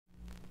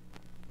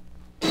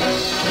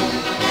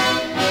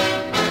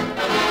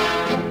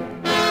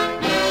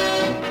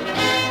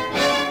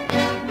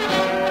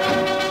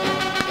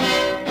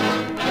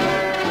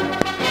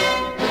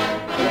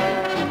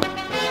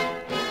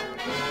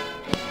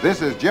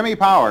this is Jimmy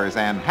Powers,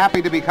 and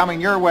happy to be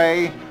coming your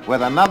way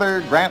with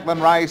another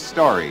Grantland Rice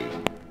story.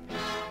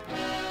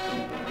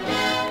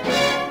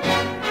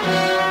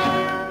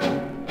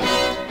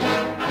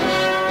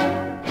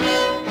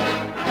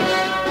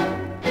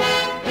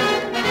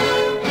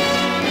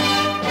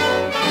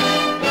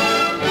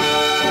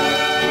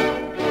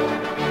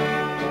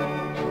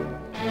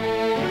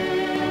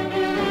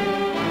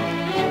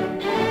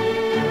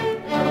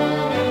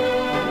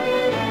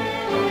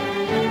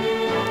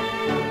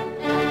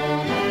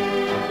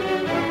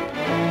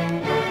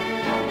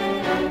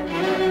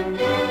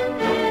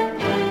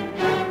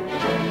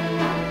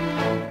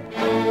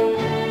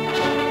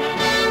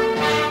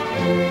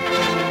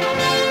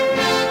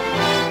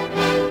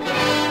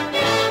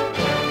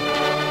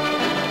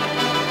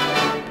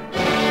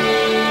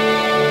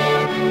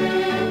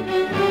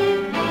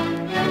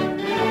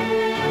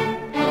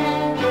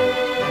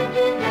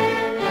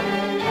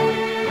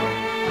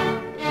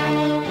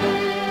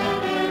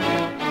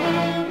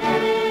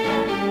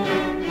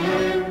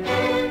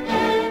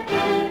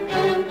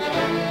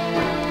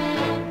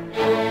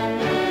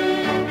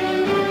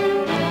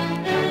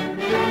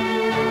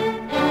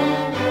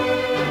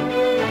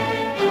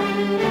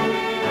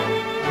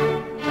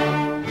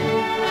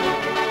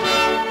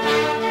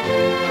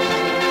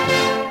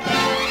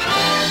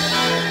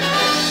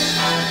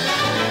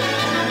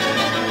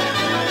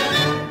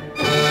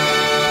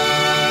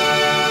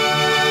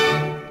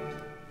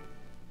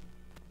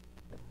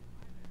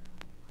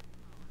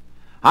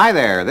 Hi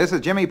there, this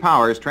is Jimmy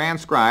Powers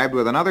transcribed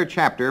with another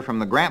chapter from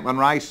the Grantland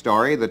Rice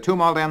story, The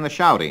Tumult and the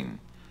Shouting.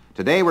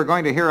 Today we're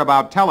going to hear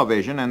about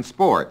television and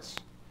sports.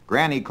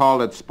 Granny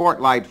called it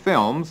Sportlight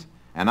Films,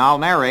 and I'll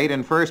narrate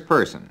in first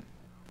person.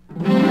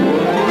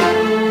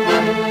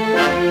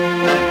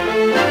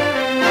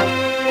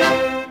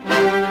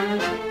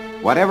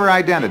 Whatever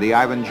identity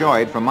I've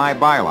enjoyed from my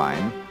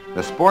byline,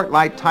 the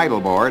Sportlight title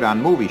board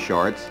on movie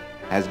shorts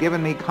has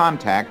given me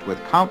contact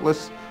with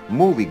countless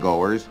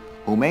moviegoers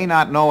who may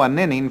not know a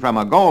ninning from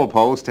a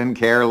goalpost and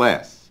care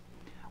less.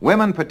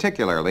 Women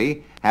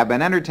particularly have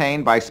been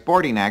entertained by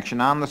sporting action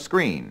on the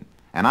screen,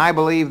 and I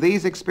believe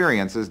these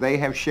experiences they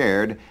have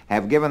shared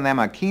have given them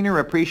a keener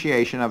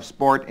appreciation of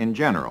sport in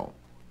general.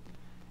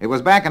 It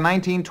was back in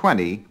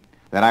 1920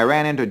 that I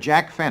ran into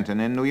Jack Fenton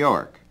in New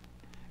York.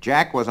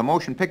 Jack was a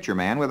motion picture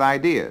man with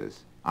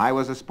ideas. I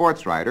was a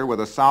sports writer with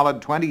a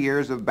solid 20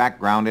 years of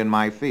background in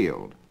my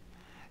field.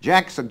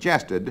 Jack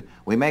suggested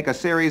we make a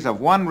series of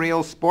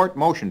one-reel sport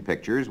motion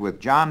pictures with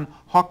John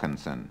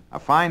Hawkinson, a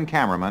fine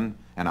cameraman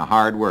and a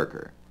hard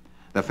worker.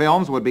 The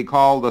films would be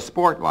called The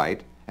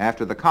Sportlight,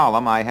 after the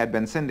column I had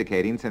been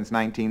syndicating since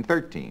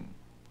 1913.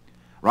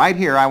 Right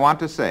here I want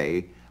to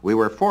say we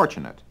were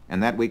fortunate in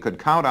that we could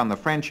count on the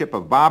friendship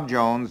of Bob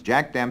Jones,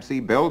 Jack Dempsey,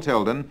 Bill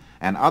Tilden,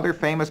 and other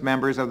famous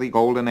members of the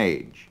Golden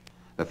Age.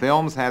 The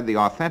films had the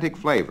authentic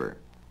flavor.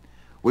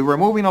 We were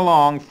moving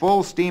along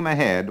full steam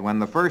ahead when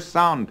the first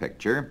sound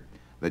picture,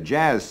 The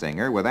Jazz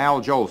Singer with Al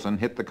Jolson,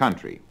 hit the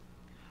country.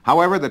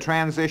 However, the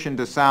transition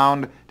to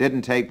sound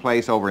didn't take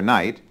place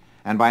overnight,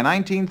 and by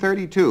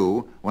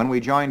 1932, when we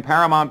joined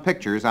Paramount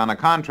Pictures on a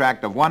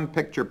contract of one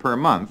picture per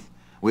month,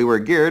 we were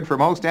geared for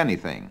most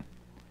anything.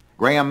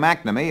 Graham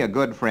McNamee, a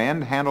good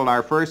friend, handled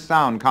our first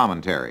sound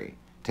commentary.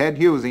 Ted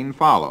Husing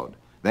followed,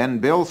 then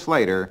Bill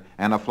Slater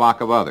and a flock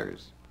of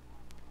others.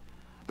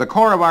 The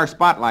core of our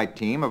Spotlight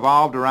team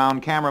evolved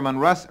around cameramen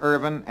Russ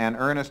Irvin and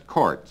Ernest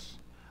Courts,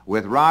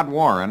 with Rod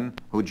Warren,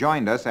 who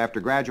joined us after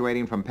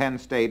graduating from Penn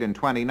State in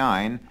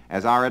 '29,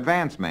 as our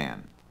advance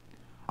man.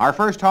 Our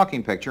first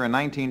talking picture in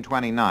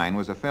 1929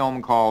 was a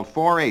film called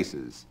Four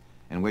Aces,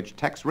 in which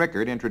Tex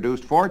Rickard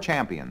introduced four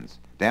champions,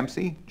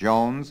 Dempsey,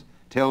 Jones,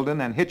 Tilden,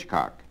 and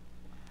Hitchcock.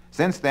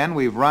 Since then,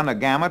 we've run a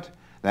gamut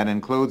that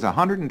includes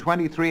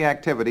 123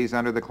 activities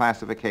under the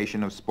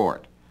classification of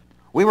sport.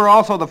 We were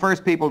also the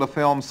first people to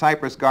film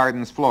Cypress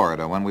Gardens,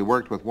 Florida, when we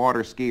worked with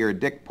water skier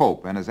Dick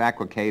Pope and his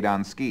Aquacade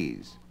on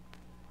skis.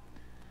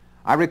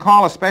 I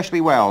recall especially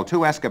well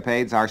two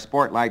escapades our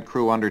Sportlight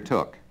crew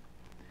undertook.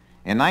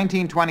 In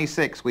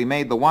 1926, we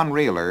made the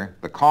one-reeler,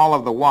 The Call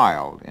of the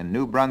Wild, in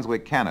New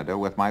Brunswick, Canada,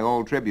 with my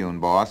old Tribune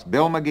boss,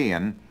 Bill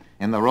McGeehan,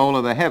 in the role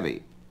of the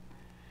heavy.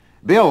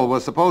 Bill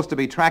was supposed to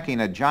be tracking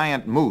a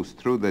giant moose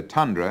through the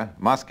tundra,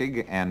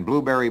 muskeg, and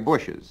blueberry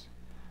bushes.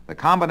 The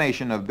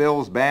combination of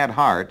Bill's bad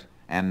heart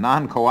and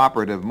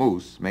non-cooperative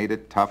moose made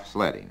it tough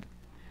sledding.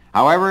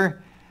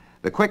 However,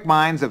 the quick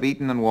minds of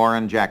Eaton and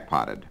Warren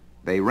jackpotted.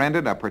 They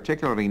rented a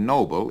particularly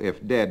noble,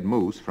 if dead,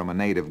 moose from a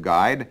native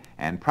guide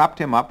and propped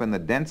him up in the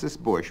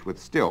densest bush with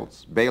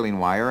stilts, baling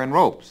wire, and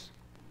ropes.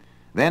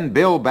 Then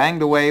Bill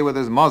banged away with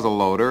his muzzle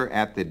loader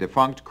at the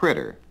defunct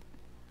critter.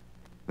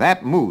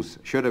 That moose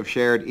should have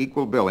shared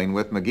equal billing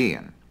with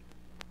McGeehan.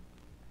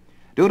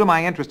 Due to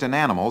my interest in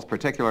animals,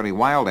 particularly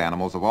wild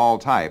animals of all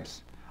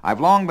types, I've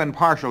long been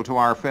partial to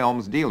our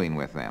films dealing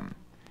with them.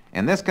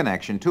 In this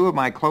connection, two of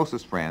my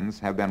closest friends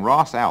have been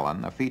Ross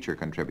Allen, a feature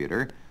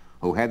contributor,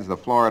 who heads the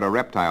Florida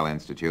Reptile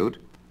Institute,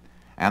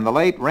 and the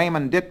late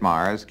Raymond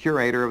Ditmars,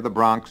 curator of the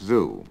Bronx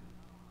Zoo.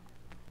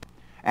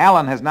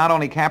 Alan has not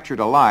only captured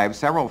alive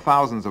several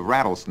thousands of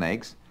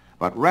rattlesnakes,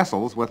 but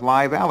wrestles with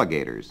live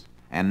alligators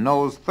and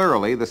knows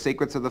thoroughly the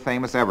secrets of the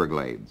famous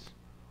Everglades.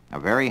 A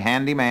very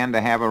handy man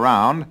to have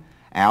around,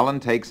 Alan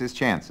takes his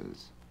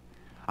chances.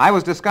 I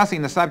was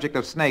discussing the subject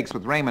of snakes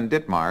with Raymond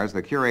Ditmars,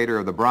 the curator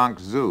of the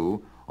Bronx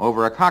Zoo,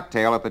 over a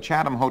cocktail at the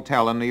Chatham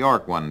Hotel in New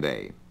York one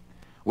day.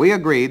 We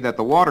agreed that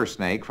the water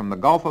snake from the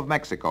Gulf of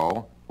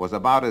Mexico was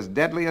about as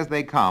deadly as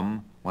they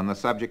come when the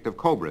subject of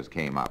cobras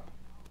came up.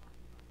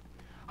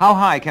 How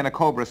high can a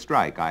cobra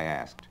strike? I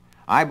asked.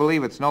 I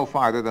believe it's no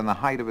farther than the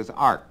height of his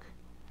arc.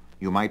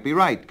 You might be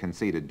right,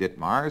 conceded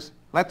Ditmars.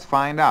 Let's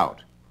find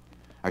out.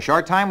 A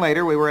short time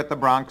later, we were at the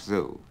Bronx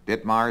Zoo.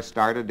 Ditmars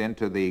started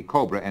into the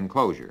cobra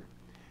enclosure.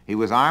 He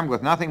was armed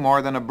with nothing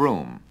more than a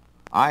broom,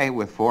 I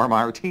with 4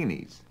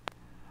 martinis.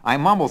 I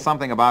mumbled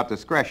something about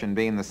discretion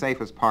being the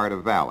safest part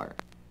of valor.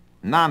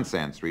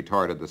 Nonsense,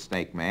 retorted the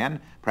snake man,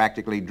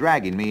 practically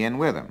dragging me in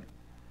with him.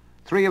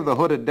 3 of the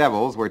hooded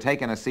devils were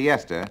taking a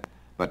siesta,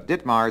 but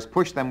Ditmars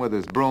pushed them with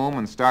his broom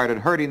and started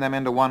herding them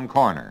into one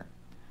corner.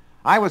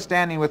 I was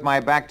standing with my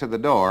back to the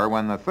door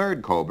when the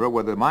 3rd cobra,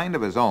 with a mind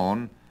of his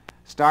own,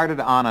 started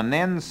on an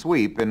end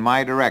sweep in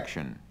my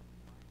direction.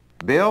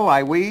 Bill,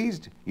 I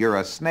wheezed, you're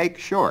a snake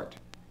short.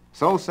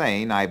 So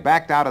saying, I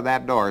backed out of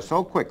that door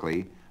so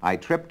quickly, I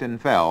tripped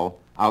and fell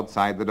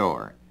outside the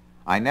door.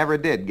 I never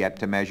did get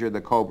to measure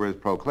the cobra's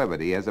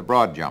proclivity as a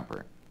broad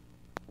jumper.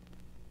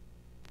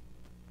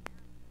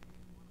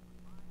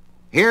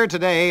 Here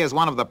today is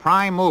one of the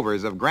prime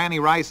movers of Granny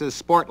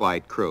Rice's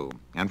Sportlight crew,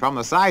 and from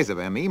the size of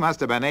him, he must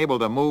have been able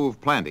to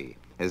move plenty.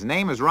 His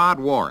name is Rod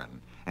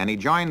Warren, and he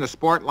joined the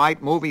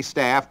Sportlight movie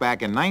staff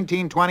back in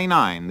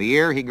 1929, the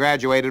year he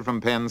graduated from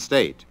Penn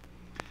State.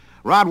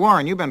 Rod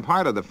Warren, you've been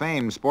part of the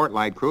famed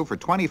Sportlight crew for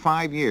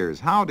 25 years.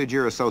 How did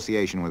your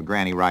association with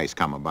Granny Rice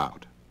come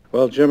about?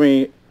 Well,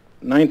 Jimmy,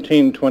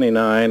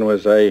 1929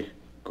 was a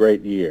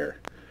great year.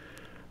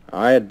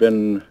 I had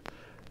been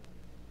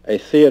a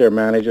theater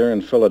manager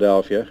in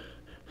Philadelphia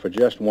for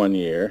just 1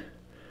 year.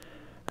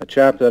 A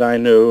chap that I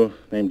knew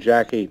named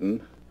Jack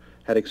Eaton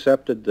had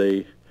accepted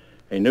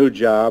a new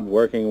job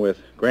working with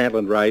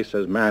Grantland Rice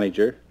as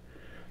manager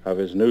of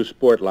his new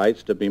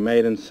Sportlights to be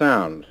made in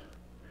sound.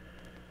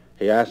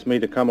 He asked me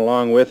to come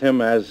along with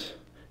him as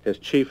his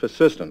chief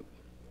assistant.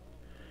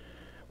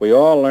 We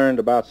all learned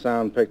about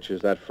sound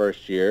pictures that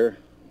first year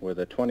with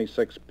a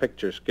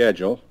 26-picture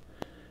schedule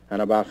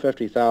and about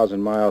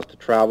 50,000 miles to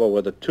travel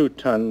with a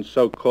 2-ton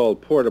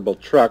so-called portable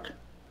truck.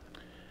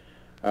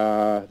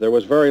 There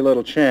was very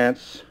little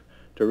chance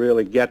to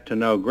really get to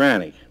know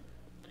Granny.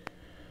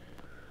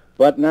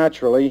 But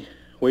naturally,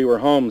 we were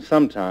home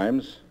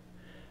sometimes,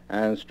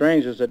 and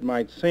strange as it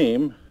might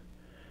seem,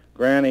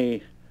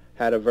 Granny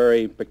had a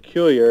very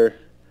peculiar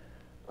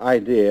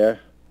idea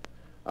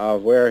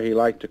of where he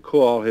liked to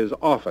call his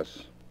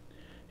office.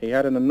 He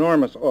had an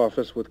enormous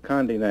office with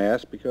Condé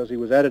Nast because he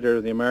was editor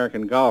of the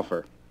American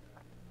Golfer.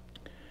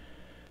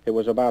 It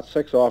was about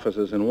 6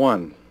 offices in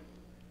one.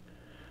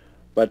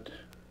 But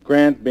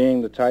Grant,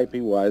 being the type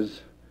he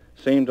was,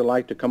 seemed to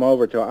like to come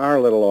over to our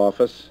little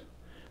office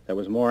that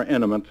was more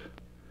intimate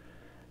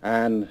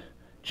and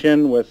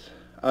chin with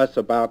us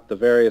about the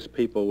various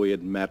people we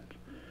had met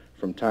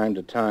from time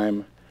to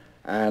time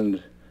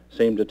and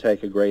seemed to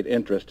take a great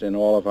interest in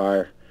all of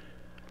our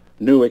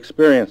new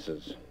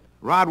experiences.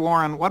 Rod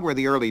Warren, what were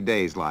the early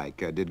days like?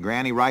 Did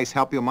Granny Rice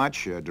help you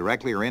much,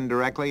 directly or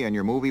indirectly, in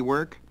your movie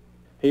work?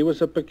 He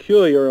was a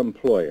peculiar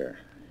employer.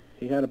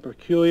 He had a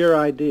peculiar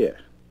idea.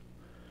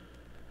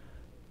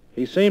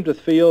 He seemed to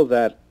feel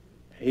that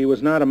he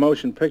was not a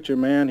motion picture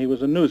man, he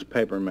was a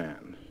newspaper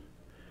man.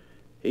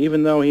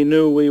 Even though he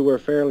knew we were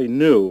fairly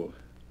new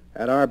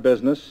at our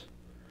business,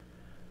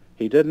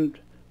 he didn't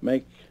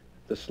make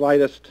the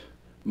slightest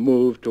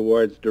move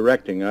towards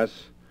directing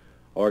us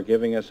or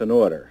giving us an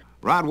order.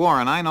 Rod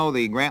Warren, I know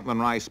the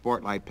Grantland Rice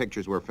Sportlight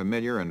pictures were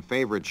familiar and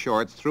favorite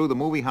shorts through the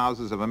movie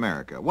houses of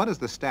America. What is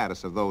the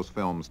status of those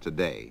films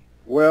today?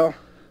 Well,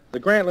 the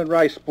Grantland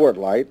Rice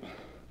Sportlight,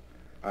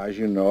 as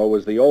you know,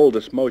 was the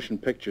oldest motion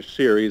picture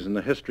series in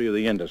the history of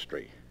the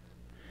industry.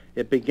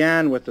 It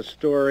began with the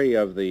story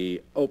of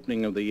the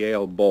opening of the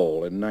Yale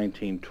Bowl in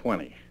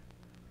 1920.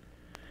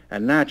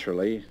 And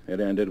naturally,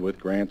 it ended with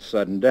Grant's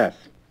sudden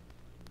death.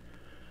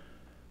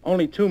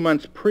 Only 2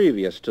 months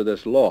previous to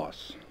this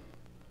loss,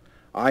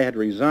 I had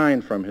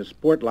resigned from his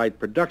Sportlight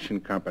production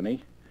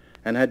company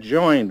and had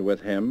joined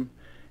with him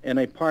in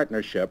a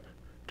partnership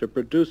to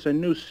produce a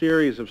new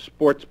series of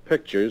sports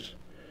pictures,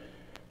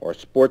 or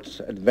sports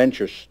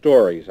adventure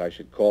stories, I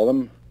should call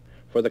them,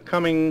 for the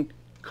coming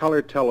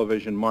color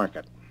television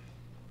market.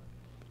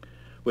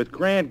 With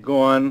Grant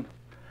gone,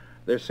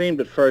 there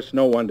seemed at first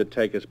no one to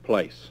take his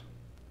place.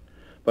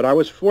 But I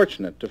was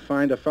fortunate to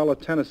find a fellow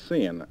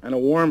Tennessean and a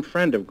warm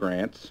friend of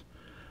Grant's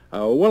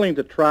willing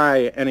to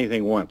try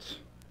anything once.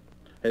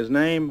 His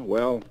name,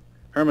 well,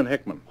 Herman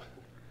Hickman,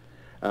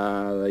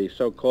 the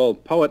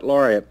so-called poet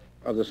laureate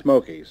of the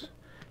Smokies,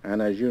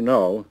 and as you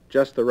know,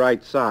 just the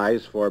right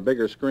size for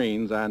bigger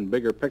screens and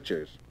bigger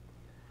pictures.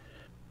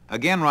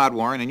 Again, Rod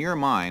Warren, in your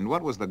mind,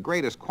 what was the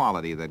greatest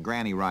quality that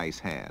Granny Rice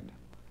had?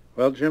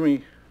 Well,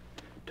 Jimmy,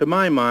 to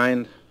my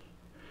mind,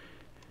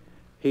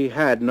 he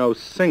had no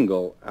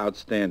single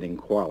outstanding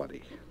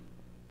quality.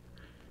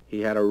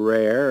 He had a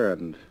rare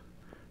and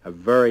a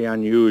very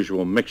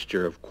unusual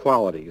mixture of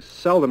qualities,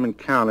 seldom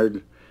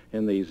encountered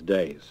in these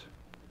days.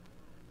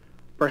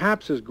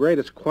 Perhaps his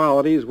greatest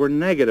qualities were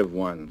negative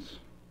ones.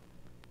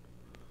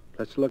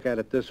 Let's look at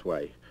it this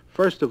way.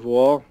 First of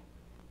all,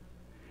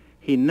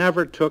 he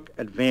never took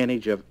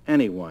advantage of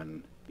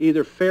anyone,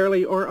 either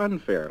fairly or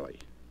unfairly.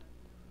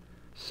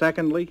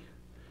 Secondly,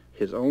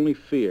 his only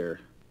fear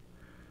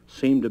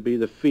seemed to be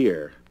the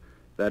fear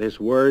that his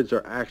words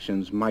or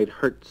actions might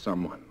hurt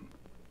someone.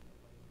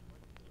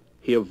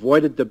 He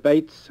avoided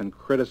debates and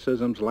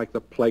criticisms like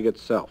the plague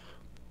itself.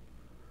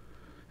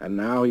 And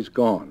now he's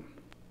gone.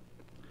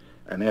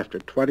 And after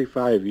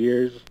 25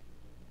 years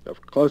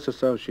of close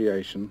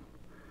association,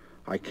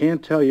 I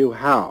can't tell you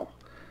how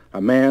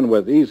a man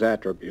with these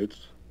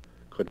attributes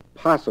could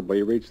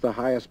possibly reach the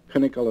highest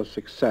pinnacle of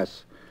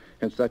success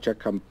in such a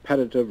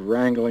competitive,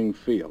 wrangling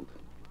field.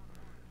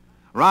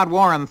 Rod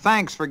Warren,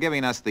 thanks for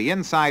giving us the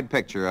inside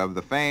picture of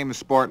the famed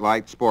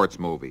Sportlight sports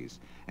movies,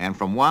 and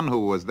from one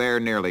who was there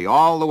nearly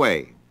all the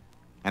way.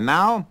 And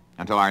now,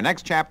 until our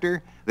next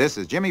chapter, this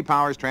is Jimmy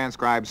Powers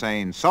transcribed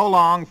saying so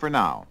long for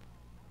now.